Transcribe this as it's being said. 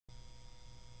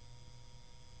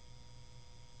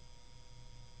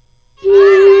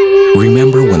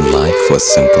Remember when life was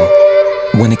simple?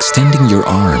 When extending your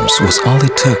arms was all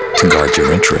it took to guard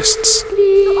your interests?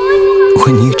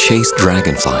 When you chased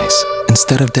dragonflies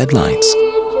instead of deadlines?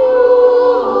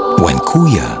 When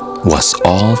kuya was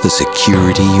all the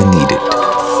security you needed?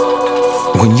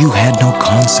 When you had no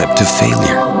concept of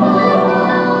failure?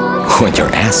 When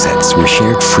your assets were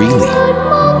shared freely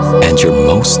and your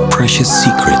most precious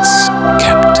secrets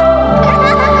kept?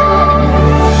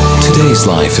 Today's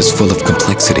life is full of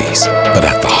complexities, but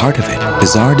at the heart of it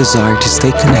is our desire to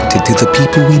stay connected to the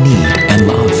people we need and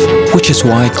love. Which is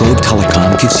why Globe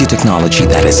Telecom gives you technology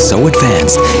that is so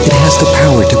advanced, it has the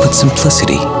power to put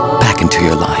simplicity back into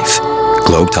your life.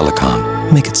 Globe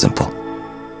Telecom, make it simple.